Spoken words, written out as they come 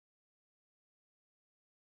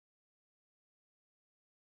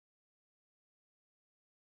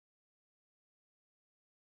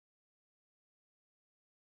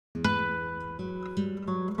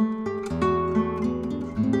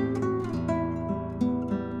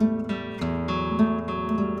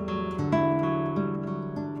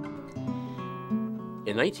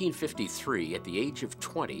In 1953, at the age of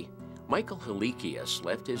 20, Michael Halikias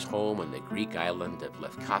left his home on the Greek island of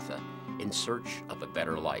Lefkatha in search of a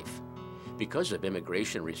better life. Because of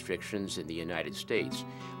immigration restrictions in the United States,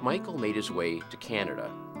 Michael made his way to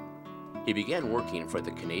Canada. He began working for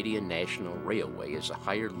the Canadian National Railway as a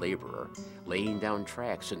hired laborer, laying down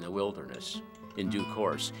tracks in the wilderness. In due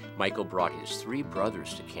course, Michael brought his 3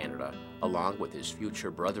 brothers to Canada, along with his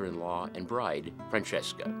future brother-in-law and bride,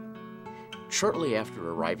 Francesca. Shortly after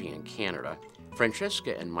arriving in Canada,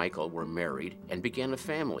 Francesca and Michael were married and began a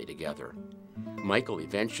family together. Michael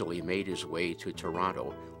eventually made his way to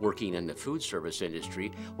Toronto, working in the food service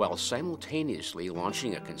industry while simultaneously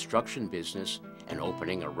launching a construction business and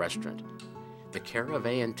opening a restaurant. The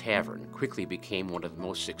Caravan Tavern quickly became one of the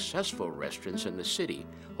most successful restaurants in the city,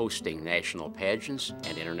 hosting national pageants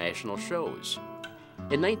and international shows.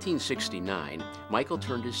 In 1969, Michael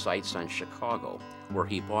turned his sights on Chicago, where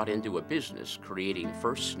he bought into a business creating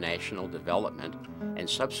First National Development and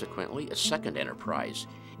subsequently a second enterprise,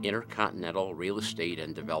 Intercontinental Real Estate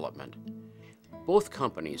and Development. Both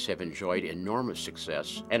companies have enjoyed enormous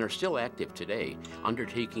success and are still active today,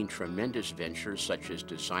 undertaking tremendous ventures such as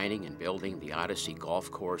designing and building the Odyssey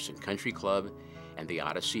Golf Course and Country Club and the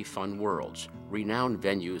Odyssey Fun Worlds, renowned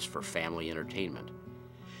venues for family entertainment.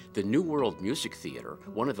 The New World Music Theater,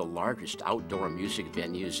 one of the largest outdoor music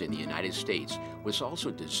venues in the United States, was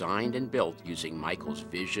also designed and built using Michael's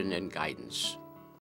vision and guidance.